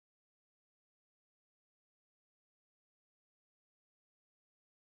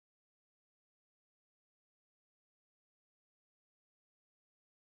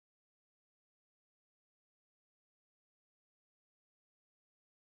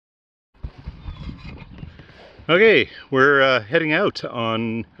Okay, we're heading out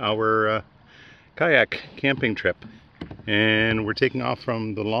on our kayak camping trip, and we're taking off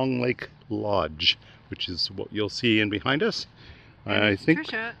from the Long Lake Lodge, which is what you'll see in behind us. And I think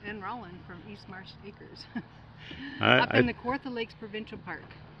Tricia and Roland from East Marsh Acres, up in the Kawartha Lakes Provincial Park.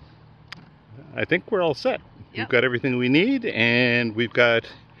 I think we're all set. Yep. We've got everything we need, and we've got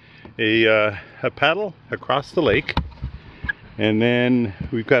a paddle across the lake, and then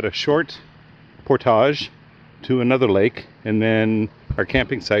we've got a short portage to another lake, and then our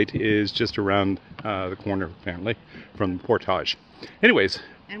camping site is just around the corner, apparently, from the portage. Anyways,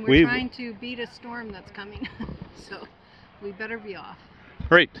 and we're trying to beat a storm that's coming, so we better be off.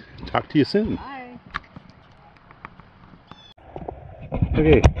 Right, talk to you soon. Bye.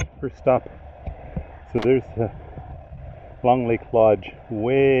 Okay, first stop. So there's the Long Lake Lodge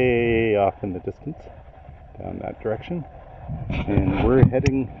way off in the distance, down that direction, and we're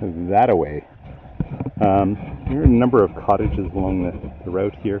heading that way. There are a number of cottages along the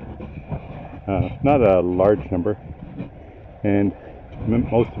route here, not a large number, and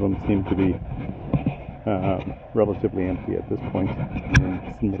most of them seem to be relatively empty at this point. And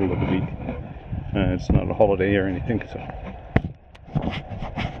it's the middle of the week. It's not a holiday or anything, so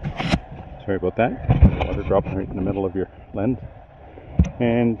sorry about that. Water dropping right in the middle of your lens.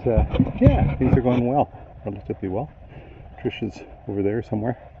 And yeah, things are going well, relatively well. Trisha's over there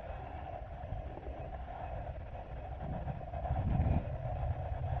somewhere.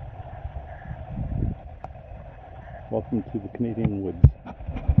 Welcome to the Canadian woods,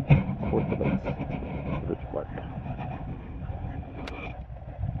 Kawartha Lakes Provincial Park.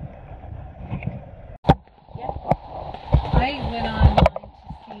 I went online to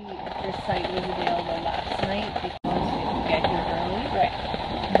see if their site was available last night because we could get here early. Right.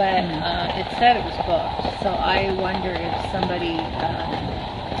 But it said it was booked, so I wonder if somebody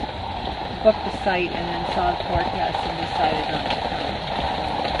booked the site and then saw the forecast and decided not to come.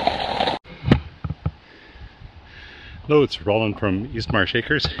 Hello, it's Roland from East Marsh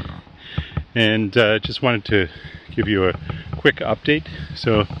Acres, and just wanted to give you a quick update.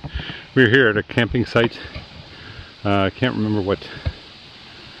 So we're here at a camping site. I can't remember what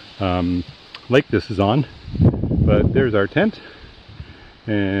lake this is on, but there's our tent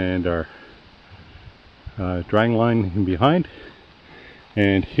and our drying line in behind,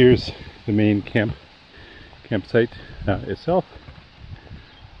 and here's the main campsite itself.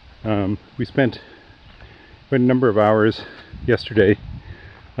 We spent a number of hours yesterday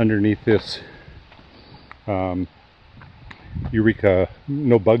underneath this Eureka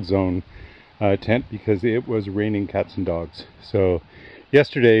no bug zone tent because it was raining cats and dogs. So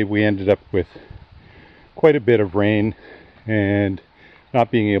yesterday we ended up with quite a bit of rain and not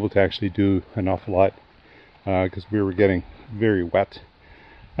being able to actually do an awful lot because we were getting very wet.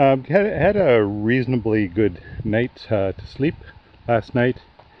 Had a reasonably good night to sleep last night,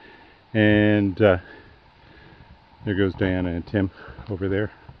 and there goes Diana and Tim over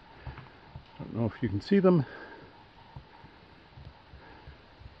there. I don't know if you can see them.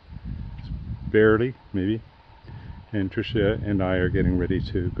 Just barely, maybe. And Tricia and I are getting ready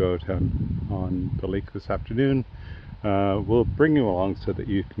to go down on the lake this afternoon. We'll bring you along so that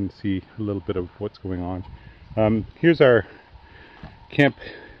you can see a little bit of what's going on. Here's our camp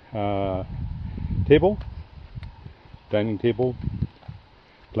table, dining table,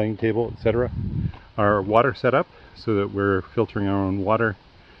 playing table, etc. Our water setup, so that we're filtering our own water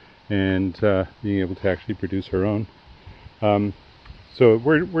and being able to actually produce our own. So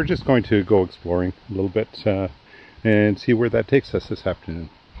we're just going to go exploring a little bit and see where that takes us this afternoon.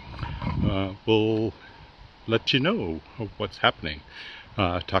 We'll let you know of what's happening.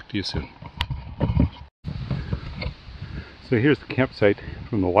 Talk to you soon. So here's the campsite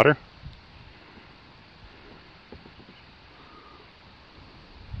from the water.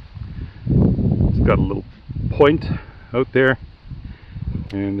 It's got a little point out there,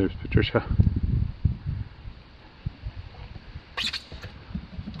 and there's Patricia.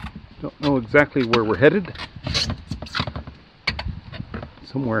 Don't know exactly where we're headed.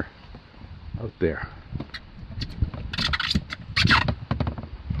 Somewhere out there.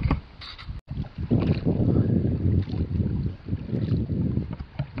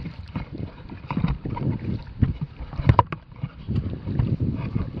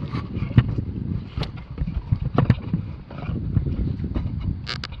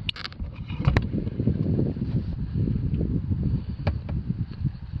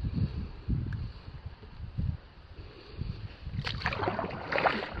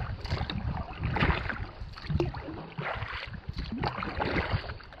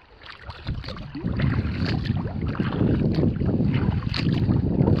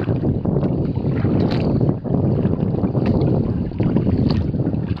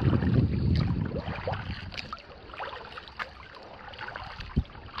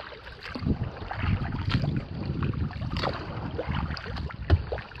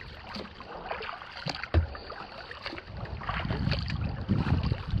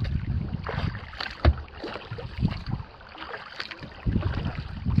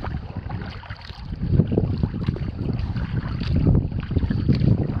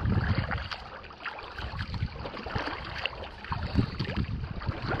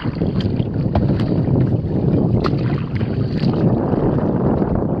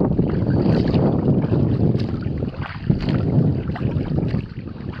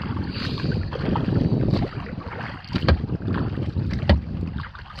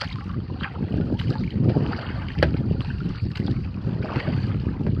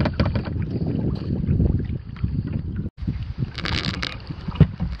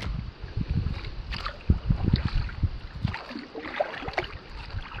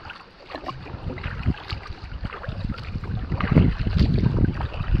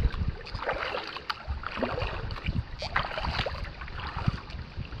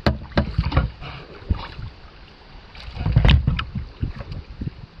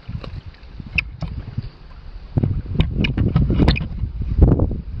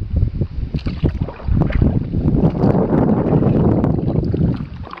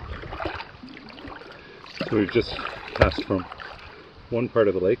 So we've just passed from one part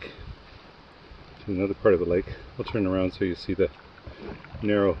of the lake to another part of the lake. I'll turn around so you see the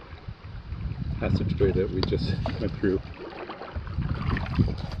narrow passageway that we just went through.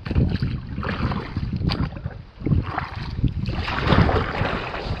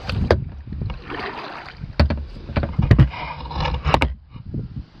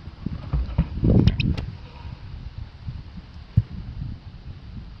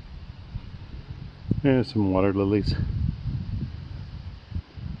 There's some water lilies.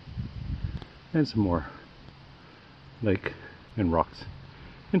 And some more lake and rocks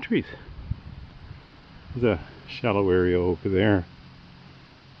and trees. There's a shallow area over there.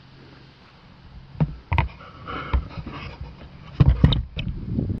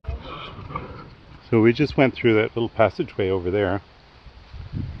 So we just went through that little passageway over there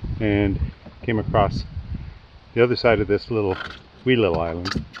and came across the other side of this wee little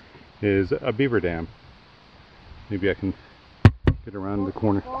island is a beaver dam. Maybe I can get around the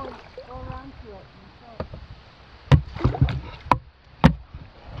corner.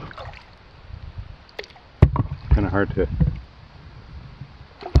 Kind of hard to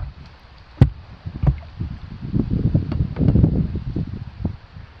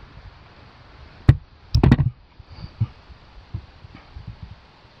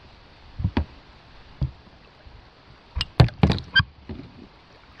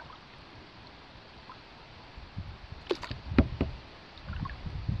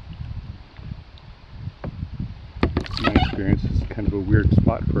experience. It's kind of a weird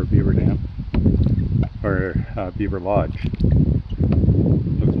spot for a beaver dam or a beaver lodge. It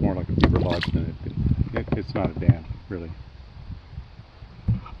looks more like a beaver lodge than it's not a dam, really.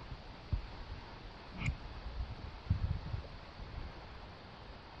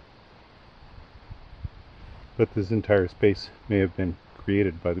 But this entire space may have been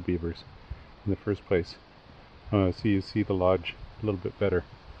created by the beavers in the first place. So you see the lodge a little bit better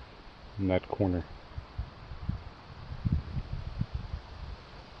in that corner.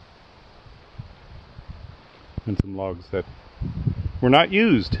 And some logs that were not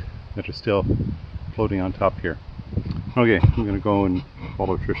used that are still floating on top here. Okay, I'm going to go and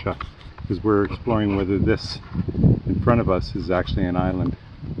follow Trisha because we're exploring whether this in front of us is actually an island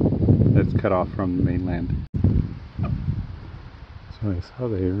that's cut off from the mainland. So I saw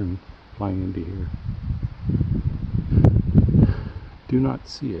there and flying into here. Do not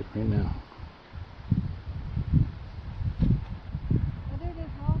see it right now.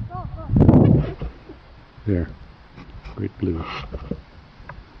 There, great blue.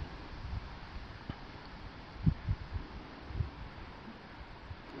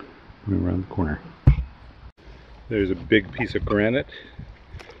 Going around the corner. There's a big piece of granite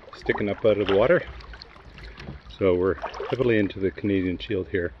sticking up out of the water. So we're heavily into the Canadian Shield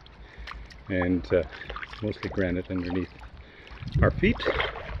here, and mostly granite underneath our feet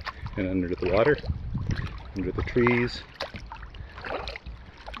and under the water, under the trees.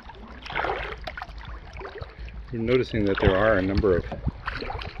 We're noticing that there are a number of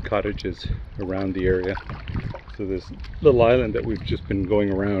cottages around the area. So this little island that we've just been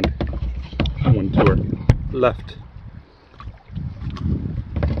going around, one to our left,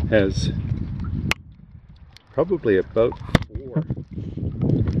 has probably about 4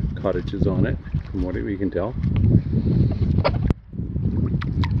 cottages on it, from what we can tell.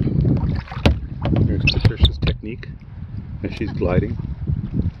 There's Patricia's technique as she's gliding.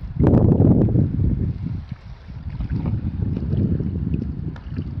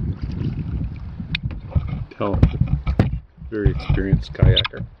 Tell, very experienced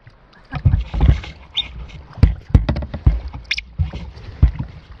kayaker.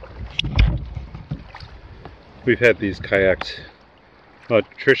 We've had these kayaks.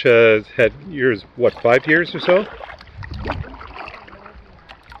 Trisha has had yours, what, 5 years or so?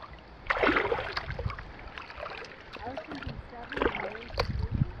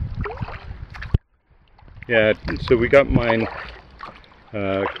 Yeah, so we got mine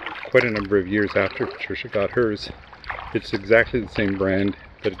quite a number of years after Patricia got hers. It's exactly the same brand,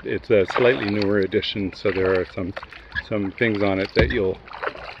 but it's a slightly newer edition, so there are some things on it that you'll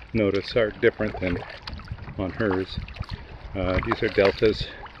notice are different than on hers. These are Deltas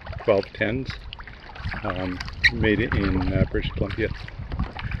 1210s, made in British Columbia.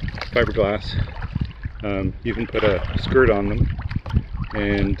 Fiberglass. You can put a skirt on them,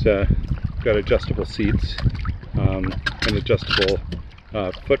 and got adjustable seats and adjustable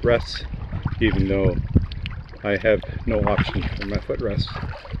footrests, even though I have no option for my footrests.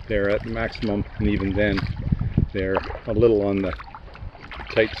 They're at maximum, and even then they're a little on the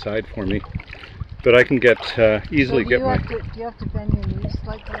tight side for me. But I can get easily get my... Do you have to bend your knees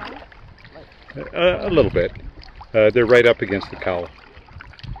like that? A little bit. They're right up against the cowl.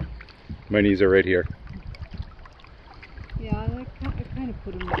 My knees are right here. Yeah, I kind of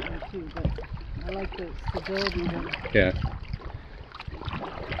put them that way too, but I like the stability of them. Yeah.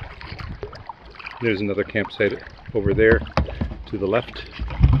 There's another campsite over there to the left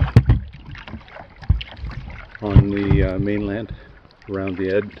on the mainland around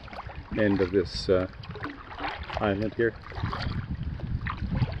the end of this island here.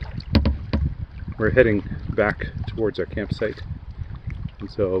 We're heading back towards our campsite, and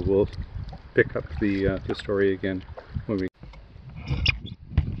so we'll pick up the story again when we.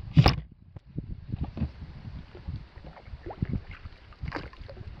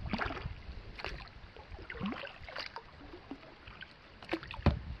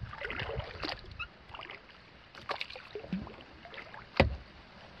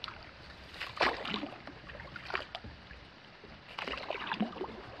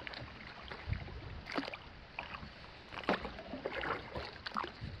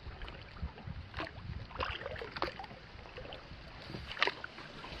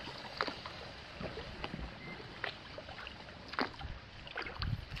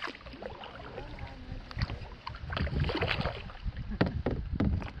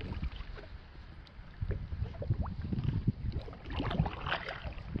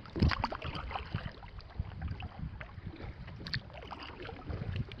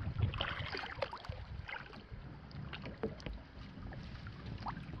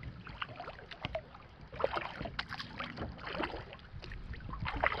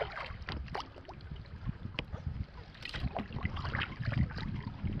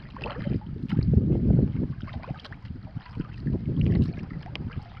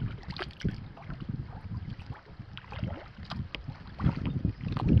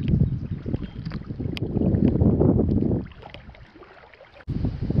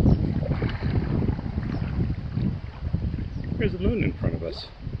 There's a moon in front of us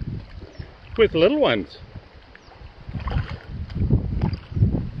with little ones.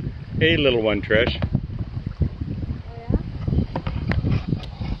 Hey, little one, Trish.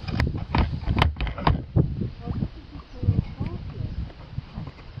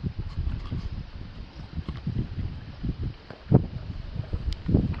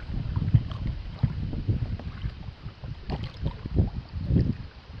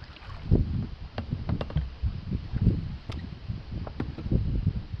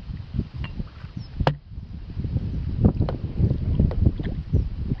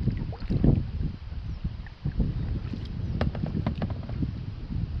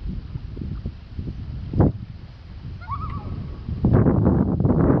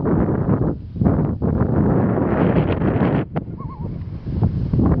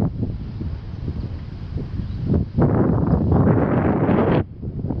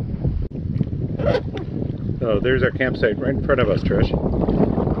 So there's our campsite right in front of us, Trish.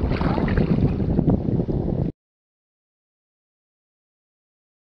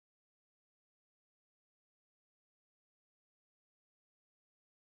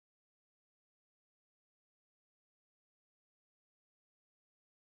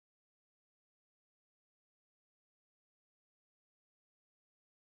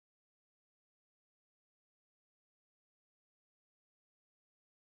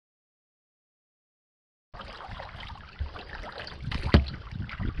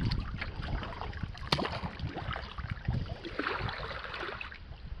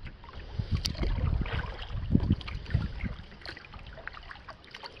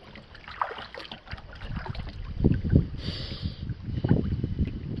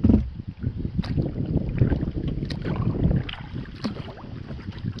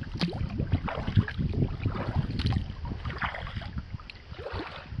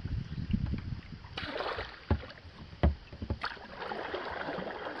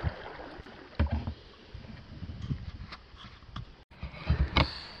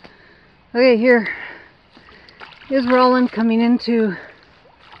 Okay, here is Roland coming into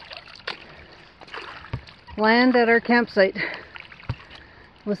land at our campsite.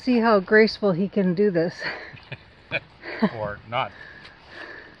 We'll see how graceful he can do this. Or not.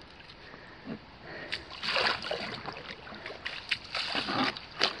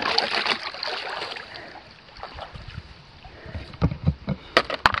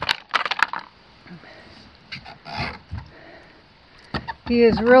 He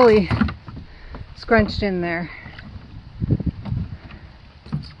is really scrunched in there.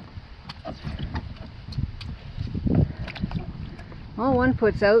 Oh, one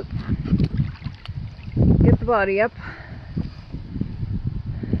foot's out. Get the body up.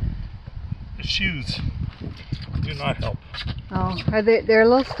 The shoes do not help. Oh, they're a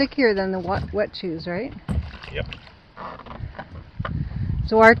little stickier than the wet shoes, right? Yep.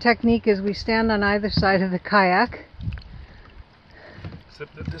 So our technique is we stand on either side of the kayak.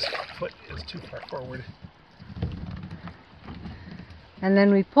 Except that this foot is too far forward. And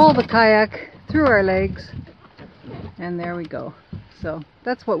then we pull the kayak through our legs. And there we go. So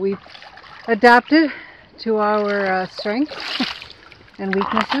that's what we've adapted to our strengths and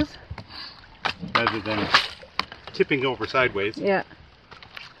weaknesses. Rather than tipping over sideways. Yeah.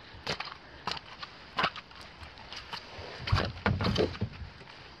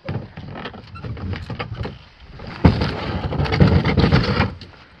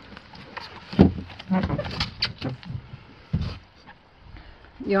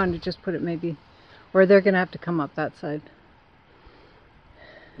 You want to just put it maybe, or they're going to have to come up that side.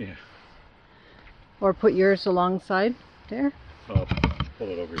 Yeah. Or put yours alongside there. I'll pull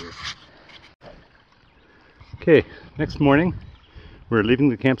it over here. Okay, next morning we're leaving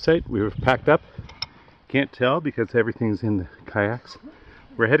the campsite. We were packed up. Can't tell because everything's in the kayaks.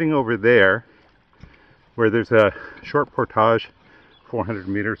 We're heading over there where there's a short portage, 400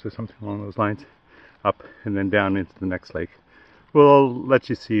 meters or something along those lines, up and then down into the next lake. We'll let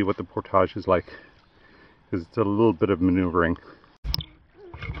you see what the portage is like because it's a little bit of maneuvering.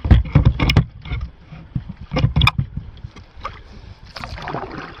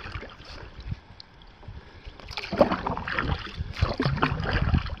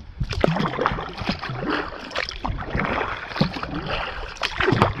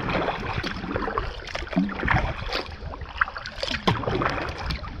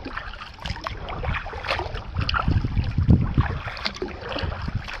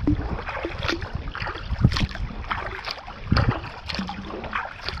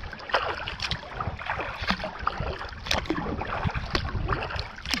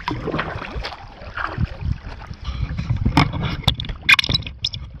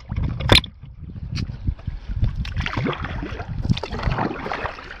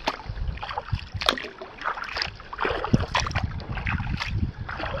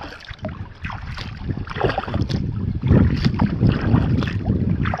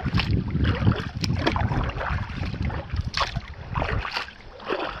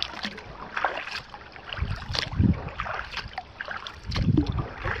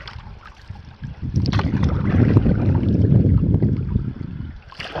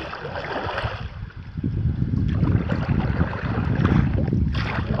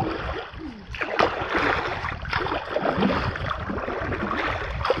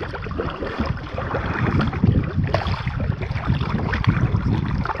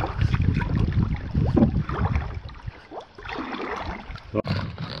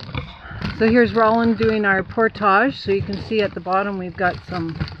 So here's Roland doing our portage. So you can see at the bottom we've got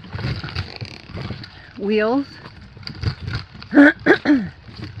some wheels. So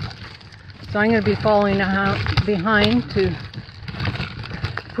I'm going to be following behind to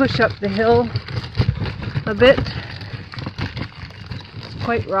push up the hill a bit. It's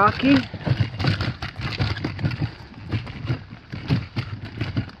quite rocky.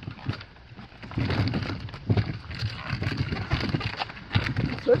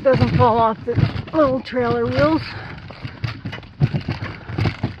 So it doesn't fall off the little trailer wheels.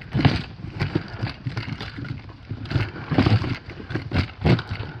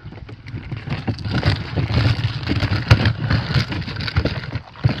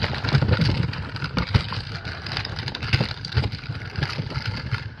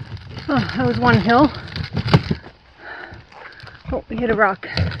 Oh, that was one hill. Oh, we hit a rock.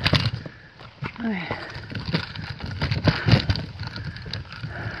 Okay.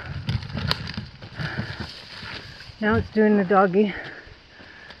 Now it's doing the doggy.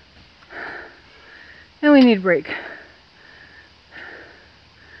 And we need a break.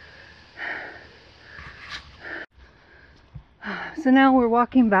 So now we're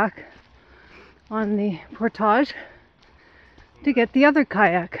walking back on the portage to get the other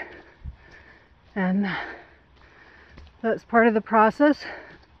kayak. And that's part of the process.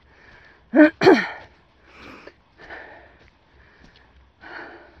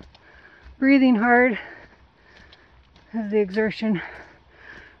 Breathing hard as the exertion.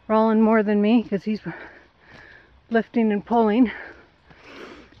 Roland more than me because he's lifting and pulling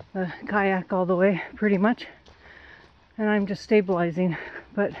the kayak all the way pretty much. And I'm just stabilizing.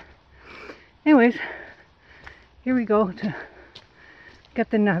 But anyways, here we go to get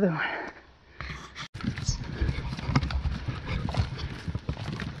the another one.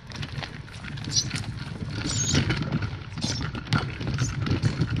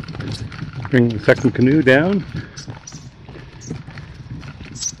 Bring the second canoe down.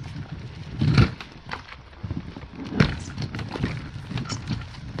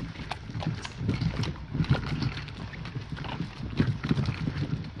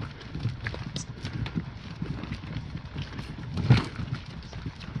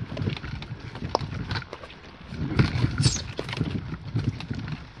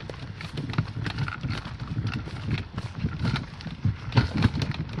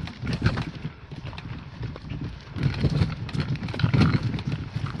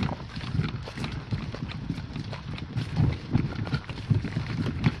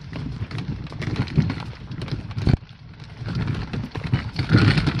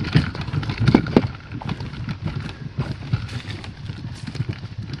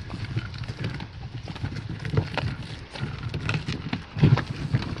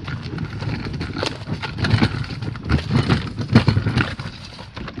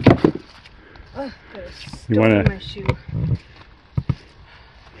 You want to? My shoe.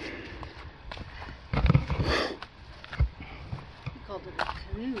 Called it a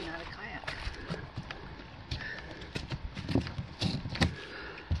canoe, not a kayak.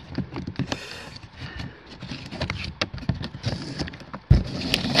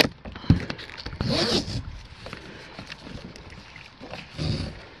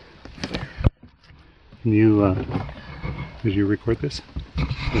 Can you, did you record this?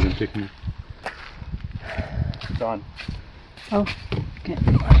 I'm taking it. It's on. Oh,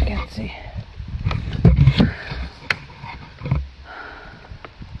 I can't see.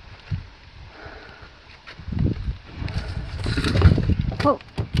 Oh,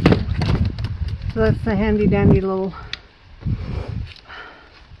 so that's the handy dandy little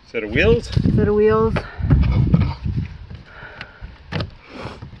Set of wheels? set of wheels.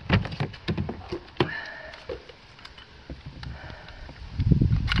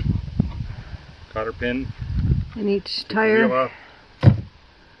 Cotter pin. And each Take the wheel tire. off.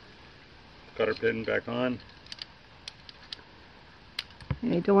 Cotter pin back on.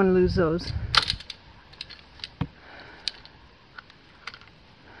 Yeah, you don't want to lose those.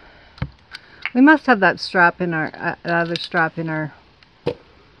 We must have that strap in our other strap in our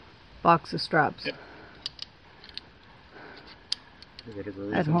box of straps. Yep. For whatever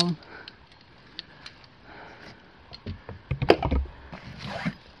reason. At home.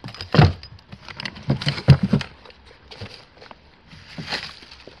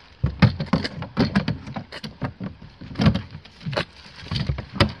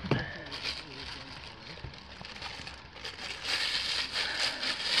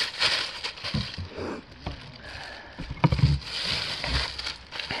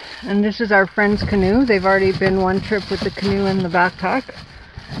 And this is our friend's canoe. They've already been one trip with the canoe in the backpack.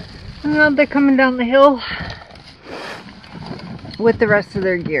 And now they're coming down the hill with the rest of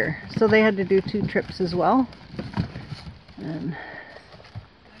their gear. So they had to do 2 trips as well. And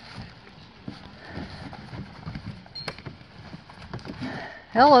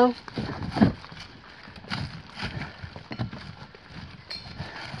hello.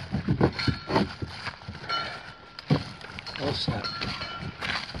 All set.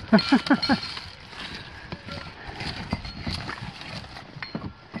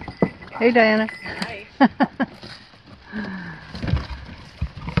 Hey Diana. Hi. These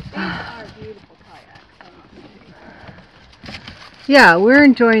are beautiful kayaks. Yeah, we're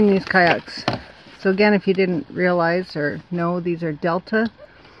enjoying these kayaks. So again, if you didn't realize or know, these are Delta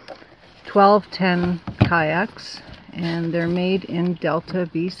 1210 kayaks, and they're made in Delta,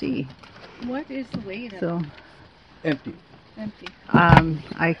 BC. What is the weight of So Empty. empty?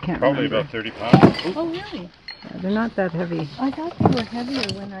 I can't Probably remember. about 30 pounds. Oh, really? Yeah, they're not that heavy. I thought they were heavier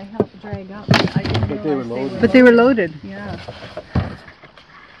when I helped drag up. I didn't But they were realize loaded. But they were loaded. Yeah.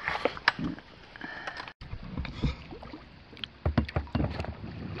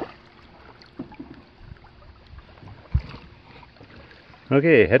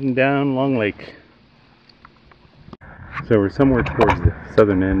 Okay, heading down Long Lake. So we're somewhere towards the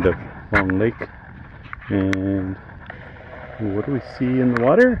southern end of Long Lake. And what do we see in the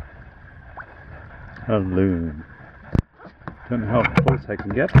water? A loon. Don't know how close I can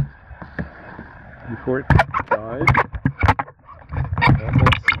get before it dives.